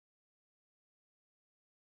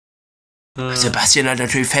Sebastian hat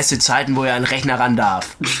natürlich feste Zeiten, wo er an den Rechner ran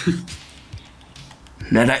darf.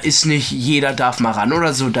 Na, da ist nicht jeder darf mal ran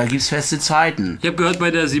oder so, da gibt's feste Zeiten. Ich habe gehört,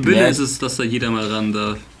 bei der Sibylle ist es, dass da jeder mal ran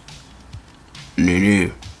darf.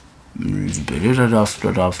 Nee. Sibylle,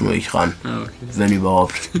 da darf nur ich ran. Ah, okay. Wenn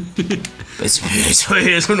überhaupt.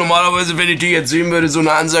 So, normalerweise, wenn ich dich jetzt sehen würde, so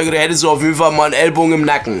eine Ansage, da hättest du auf jeden Fall mal einen Ellbogen im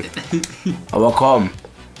Nacken. Aber komm.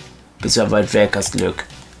 Bist ja weit weg, hast Glück.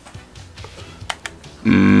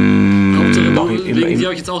 Wegen die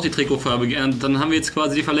habe ich jetzt auch die Trikotfarbe geerntet. Dann haben wir jetzt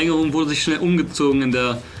quasi die Verlängerung, wurde sich schnell umgezogen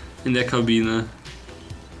in der Kabine.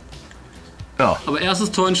 Ja. Aber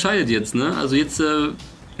erstes Tor entscheidet jetzt, ne? Also jetzt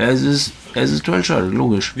es ist Tor entscheidet,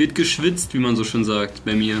 logisch. wird geschwitzt, wie man so schön sagt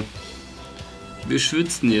bei mir. Wir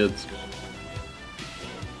schwitzen jetzt.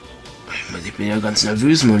 Ich bin ja ganz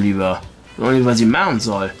nervös, mein Lieber. Ich weiß nicht, was ich machen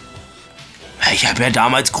soll. Ich habe ja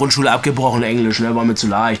damals Grundschule abgebrochen, Englisch, ne? War mir zu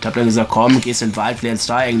leicht. Hab dann gesagt, komm, gehst in den Wald, lernst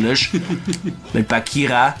da Englisch. Mit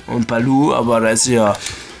Bakira und Balu, aber da ist ja.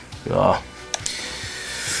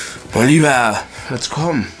 Mein Lieber, jetzt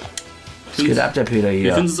komm. Was geht ab, der Peter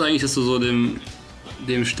hier? Wie findest du es eigentlich, dass du so dem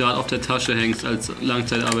Staat auf der Tasche hängst als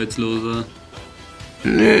Langzeitarbeitsloser?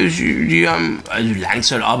 Ne, die haben, also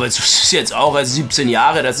Langzeitarbeitslos ist jetzt auch, also 17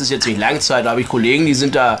 Jahre, das ist jetzt nicht Langzeit, da habe ich Kollegen, die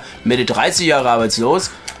sind da Mitte 30 Jahre arbeitslos.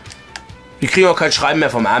 Die kriegen auch kein Schreiben mehr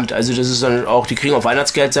vom Amt, also das ist dann auch, die kriegen auch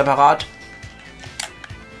Weihnachtsgeld separat.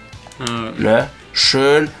 Ne,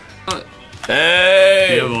 schön.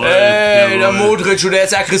 Ey, jawohl, der Modric, der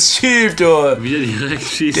ist aggressiv, du. Wieder direkt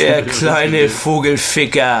schießen. Der kleine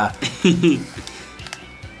Vogelficker.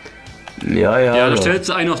 Ja, da stellst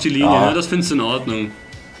du einen auf die Linie, ne? Das findest du in Ordnung.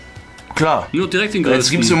 Klar. Nur direkt den größten.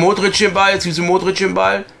 Jetzt gibst du Modric den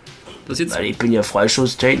Ball, Das jetzt Weil ich bin ja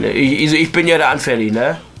Freischusstechnik. Ich bin ja da anfällig,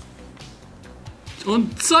 ne?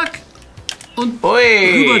 Und zack! Und Ui,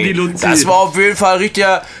 rüber die Luzi. Das war auf jeden Fall richtig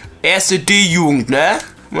erste D-Jugend, ne?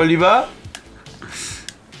 Mein Lieber?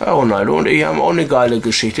 Ja, Ronaldo und ich haben auch eine geile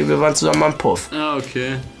Geschichte. Wir waren zusammen am Puff. Ah,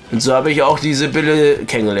 okay. Und so habe ich auch diese Bille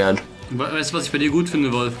kennengelernt. Weißt du, was ich bei dir gut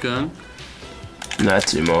finde, Wolfgang? Na,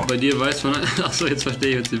 erzähl mal. Bei dir weiß man... Achso, jetzt verstehe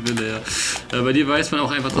ich jetzt die Bille, ja. Bei dir weiß man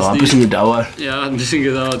auch einfach, dass ein bisschen gedauert. Ja, ein bisschen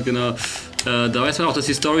gedauert, genau. Da weiß man auch, dass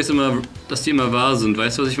die Storys immer wahr sind.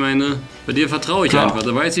 Weißt du, was ich meine? Bei dir vertraue ich einfach.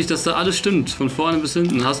 Da weiß ich, dass da alles stimmt. Von vorne bis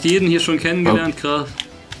hinten. Hast jeden hier schon kennengelernt, krass.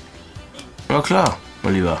 Na klar,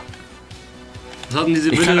 mein Lieber. Was hatten diese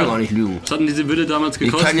Bille, ich kann ja gar nicht lügen. Was hatten diese Bille damals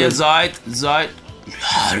gekostet? Ich kann ja seit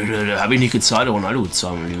ja, da habe ich nicht gezahlt, Ronaldo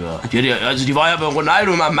gezahlt, mein Lieber. Also die war ja bei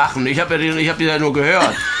Ronaldo mal machen. Ich hab die ja nur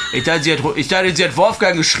gehört. Ich dachte, sie hat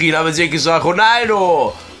Wolfgang geschrien, aber sie hat gesagt,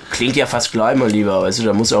 Ronaldo! Klingt ja fast gleich, mein Lieber, weißt du,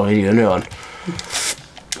 da musst du auch richtig hinhören.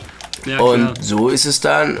 Ja, und so ist es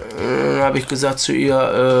dann, habe ich gesagt zu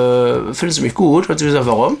ihr, findest du mich gut? Hat sie gesagt,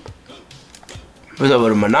 warum? Weil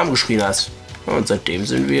du meinen Namen geschrien hast. Und seitdem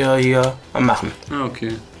sind wir hier am Machen. Ah,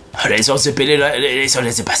 okay. Da ist auch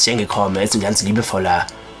der Sebastian gekommen, er ist ein ganz liebevoller.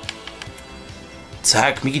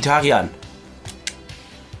 Zack, Mikitarian.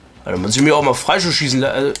 Da muss ich mir auch mal Freischuss schießen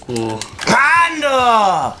lassen. Oh.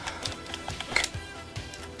 Pando!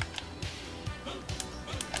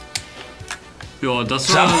 Ja,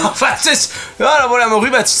 das war... Was ist? Ja, da wollte er mal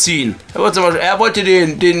rüberziehen. Er wollte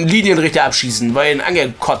den Linienrichter abschießen, weil er ihn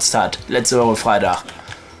angekotzt hat. Letzte Woche Freitag.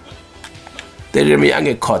 Der hat mich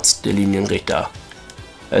angekotzt, der Linienrichter.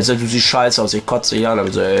 Er sagt, du siehst scheiße aus, ich kotze dich an.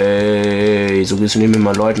 Und so, ey, so gehst du nicht mit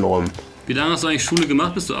meinen Leuten rum. Wie lange hast du eigentlich Schule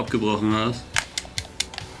gemacht, bis du abgebrochen hast?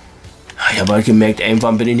 Ich habe halt gemerkt,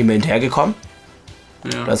 irgendwann bin ich nicht mehr hinterhergekommen.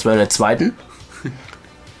 Ja. Das war in der zweiten.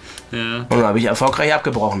 Ja. Und dann habe ich erfolgreich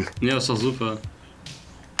abgebrochen. Ja, ist doch super.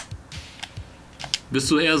 Bist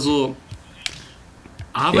du eher so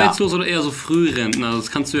arbeitslos oder eher so Frührentner? Das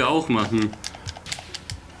kannst du ja auch machen.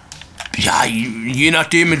 Ja, je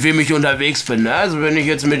nachdem, mit wem ich unterwegs bin. Ne? Also wenn ich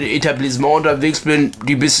jetzt mit Etablissement unterwegs bin,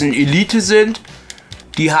 die ein bisschen Elite sind,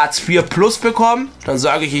 die Hartz IV Plus bekommen, dann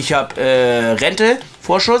sage ich habe Rente,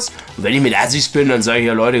 Vorschuss. Und wenn ich mit Assis bin, dann sage ich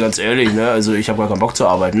ja, Leute, ganz ehrlich, ne? Also ich habe gar keinen Bock zu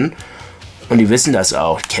arbeiten. Und die wissen das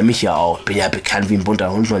auch, ich kenne mich ja auch. Bin ja bekannt wie ein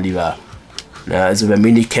bunter Hund, mein Lieber. Ja, also wer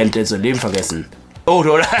mich nicht kennt, der hat sein Leben vergessen. Oh,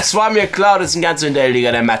 das war mir klar, das ist ein ganz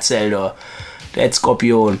hinterhältiger, der Marcel, der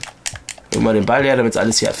Skorpion. Immer den Ball her, damit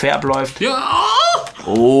alles hier fair abläuft. Ja.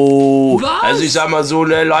 Oh. Was? Also ich sag mal so,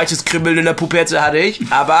 ein leichtes Kribbeln in der Pupette hatte ich,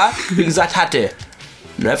 aber wie gesagt, hatte.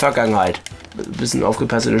 In der Vergangenheit. Ein bisschen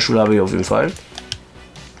aufgepasst in der Schule habe ich auf jeden Fall.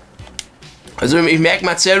 Also ich merke,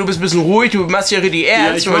 Marcel, du bist ein bisschen ruhig, du machst ja richtig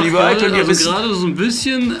ernst, ja, mein Lieber. Gerade so ein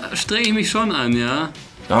bisschen strenge ich mich schon an, ja.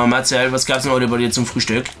 Aber Marcel, was gab's denn heute bei dir zum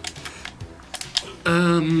Frühstück?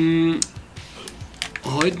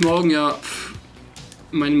 Heute Morgen, ja,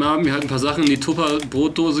 meine Mama hat mir halt ein paar Sachen in die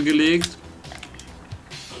Tupper-Brotdose gelegt.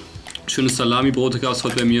 Schönes Salami-Brote gab es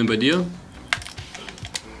heute bei mir und bei dir?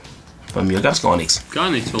 Bei mir gab's gar nichts. Gar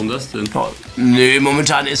nichts, warum das denn? Oh, nee,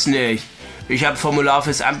 momentan ist nicht. Ich habe Formular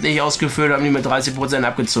fürs Amt nicht ausgefüllt, haben die mit 30%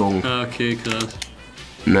 abgezogen. Ah, okay, krass.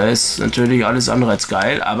 Ne, ist natürlich alles andere als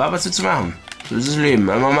geil, aber was willst du machen? So ist das Leben.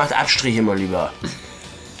 Man macht Abstriche mal lieber.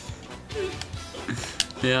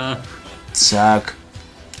 Ja. Zack.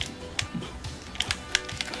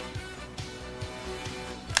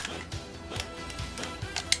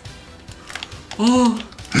 Oh.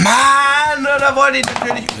 Mann, da wollte ich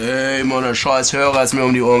natürlich... Hey, Mann, der scheiß Hörer ist mir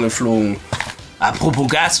um die Ohren geflogen. Apropos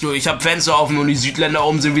Gas, du, ich hab Fenster offen und die Südländer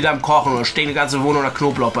oben sind wieder am Kochen. Da steht eine ganze Wohnung nach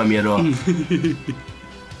Knoblauch bei mir, da.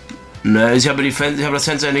 Ne, ich habe das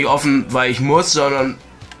Fenster nicht offen, weil ich muss, sondern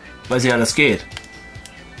weil es nicht anders geht.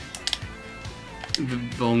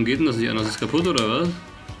 Warum geht denn das nicht anders? Ist kaputt oder was?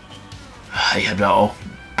 Ich habe da auch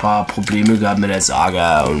ein paar Probleme gehabt mit der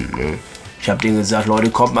Saga und ne, ich habe denen gesagt, Leute,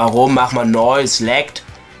 kommt mal rum, mach mal neu, es leckt.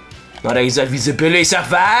 Dann hat er gesagt, wie Sibylle? Ich sag,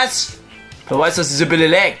 was? Du weißt, dass die Sibylle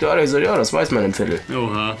leckt? Oder? Ich sag, ja, das weiß man im Viertel.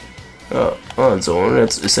 Oha. Ja, und so, und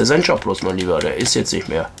jetzt ist er sein Job bloß, mein Lieber, der ist jetzt nicht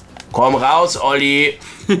mehr. Komm raus, Olli.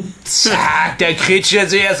 Zack, der kretscht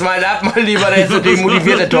jetzt erstmal ab, mein Lieber. Der ist natürlich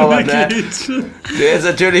motiviert, der Torwart, ne? Der ist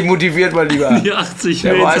natürlich motiviert, mein Lieber. Die 80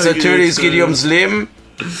 der Meter weiß natürlich, es geht hier ums ums Leben.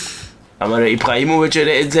 Aber der Ibrahimovic,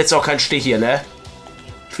 der setzt auch keinen Stich hier, ne?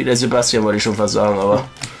 Wie der Sebastian, wollte ich schon fast sagen, aber...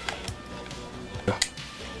 Ja.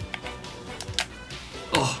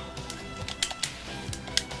 Oh.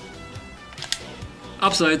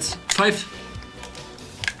 Abseits. Pfeif.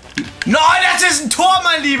 Nein, das ist ein Tor,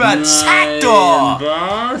 mein Lieber! Nein, zack, doch!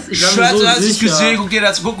 Was? Ich war Scheiße, mir so hast du es sicher. gesehen? Guck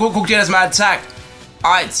dir das mal an, zack.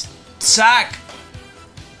 1, zack.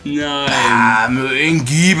 Nein. In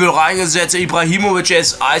Giebel reingesetzt. Ibrahimovic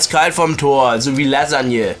ist eiskalt vom Tor. So wie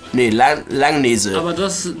Lasagne. Nee, Langnese. Aber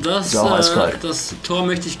das Tor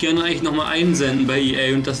möchte ich gerne eigentlich nochmal einsenden bei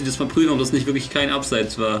EA und dass sie das mal prüfen, ob das nicht wirklich kein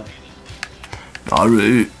Abseits war. Also,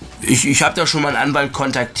 ich habe da schon mal einen Anwalt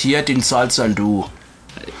kontaktiert, den zahlst dann du.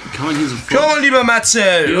 Kann man hier so Schau mal, lieber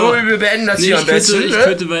Marcel. Ja. Wir beenden das Nee, hier am besten. Ich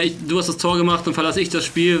könnte, weil du hast das Tor gemacht und verlasse ich das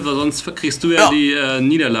Spiel, weil sonst kriegst du ja die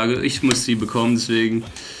Niederlage. Ich muss sie bekommen, deswegen.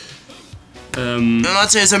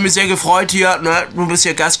 Marcel, es hat mich sehr gefreut hier. Ne? Du bist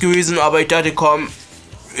ja Gast gewesen, aber ich dachte, komm,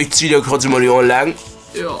 ich zieh dir trotzdem mal die Ohren lang.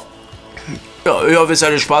 Ja. Ja, ich hoffe, es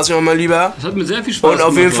hat dir Spaß gemacht, mein Lieber. Das hat mir sehr viel Spaß gemacht.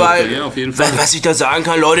 Und auf jeden Fall. Was ich da sagen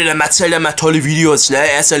kann, Leute, der Marcel, der macht tolle Videos, ne?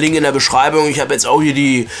 Erster Link in der Beschreibung. Ich habe jetzt auch hier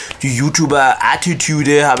die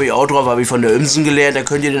YouTuber-Attitude, habe ich auch drauf, habe ich von der-oemsen gelernt. Da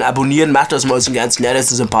könnt ihr den abonnieren, macht das mal, ist ein ganz nett, ist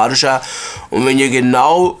sympathischer. Und wenn ihr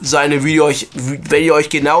genau wenn ihr euch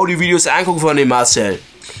genau die Videos anguckt von dem Marcel,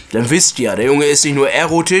 dann wisst ihr, der Junge ist nicht nur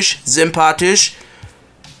erotisch, sympathisch,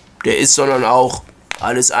 der ist, sondern auch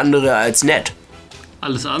alles andere als nett.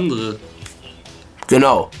 Alles andere?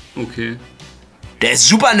 Genau. Okay. Der ist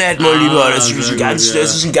super nett, mein Lieber. Das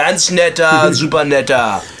ist ein ganz netter, super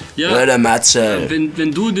netter. Ja, der Marcel.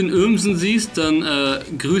 Wenn du den Ömsen siehst, dann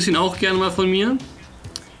grüß ihn auch gerne mal von mir.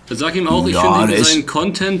 Sag ihm auch, ich finde seinen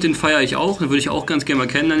Content, den feiere ich auch. Den würde ich auch ganz gerne mal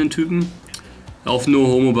kennenlernen, den Typen. Auf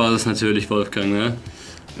No-Homo-Basis natürlich, Wolfgang, ne?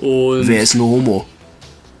 Und wer ist No-Homo?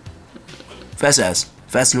 Wer ist das?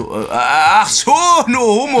 Wer ist ach so,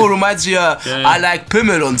 No-Homo, du meinst hier I like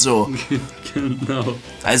Pimmel und so. Genau.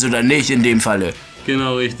 Also dann nicht in dem Falle.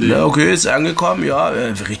 Genau, richtig. Na, okay, ist angekommen, ja.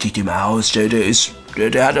 Richtig dem Haus.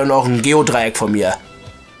 Der hat ja noch ein Geodreieck von mir.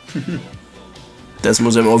 Das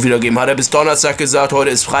muss er mir auch wiedergeben. Hat er bis Donnerstag gesagt, heute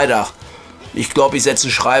ist Freitag. Ich glaube, ich setze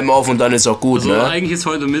ein Schreiben auf und dann ist auch gut, also, ne? Eigentlich ist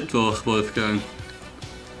heute Mittwoch, Wolfgang.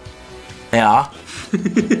 Ja.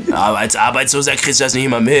 Aber als Arbeitsloser kriegst du das nicht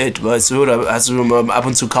immer mit, weißt du? Da hast du ab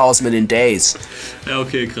und zu Chaos mit den Days. Ja,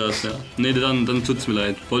 okay, krass, ja. Nee, dann tut's mir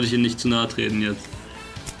leid. Wollte ich Ihnen nicht zu nahe treten jetzt.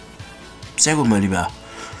 Sehr gut, mein Lieber.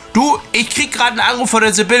 Du, ich krieg gerade einen Anruf von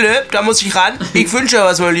der Sibylle, da muss ich ran. Ich wünsche dir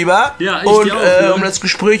was, mein Lieber. Ja, ich und dir auch, ne? um das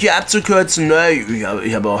Gespräch hier abzukürzen, ne,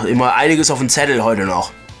 ich habe auch immer einiges auf dem Zettel heute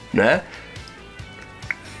noch. Ne?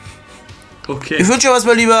 Okay. Ich wünsche dir was,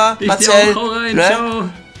 mein Lieber. Ich Marcel. dir auch, hau rein, ne? Ciao.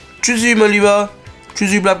 Tschüssi, mein Lieber.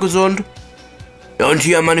 Tschüssi, bleib gesund. Ja, und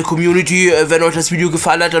hier an meine Community, wenn euch das Video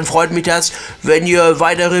gefallen hat, dann freut mich das. Wenn ihr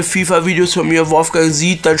weitere FIFA-Videos von mir, Wolfgang,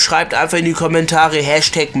 seht, dann schreibt einfach in die Kommentare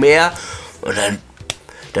 #mehr und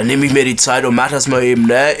dann nehme ich mir die Zeit und mach das mal eben,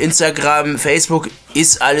 ne? Instagram, Facebook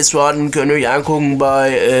ist alles vorhanden, könnt ihr euch angucken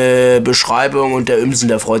bei Beschreibung und der-oemsen,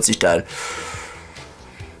 der freut sich dann.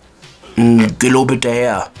 Gelobet der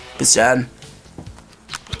Herr. Bis dann.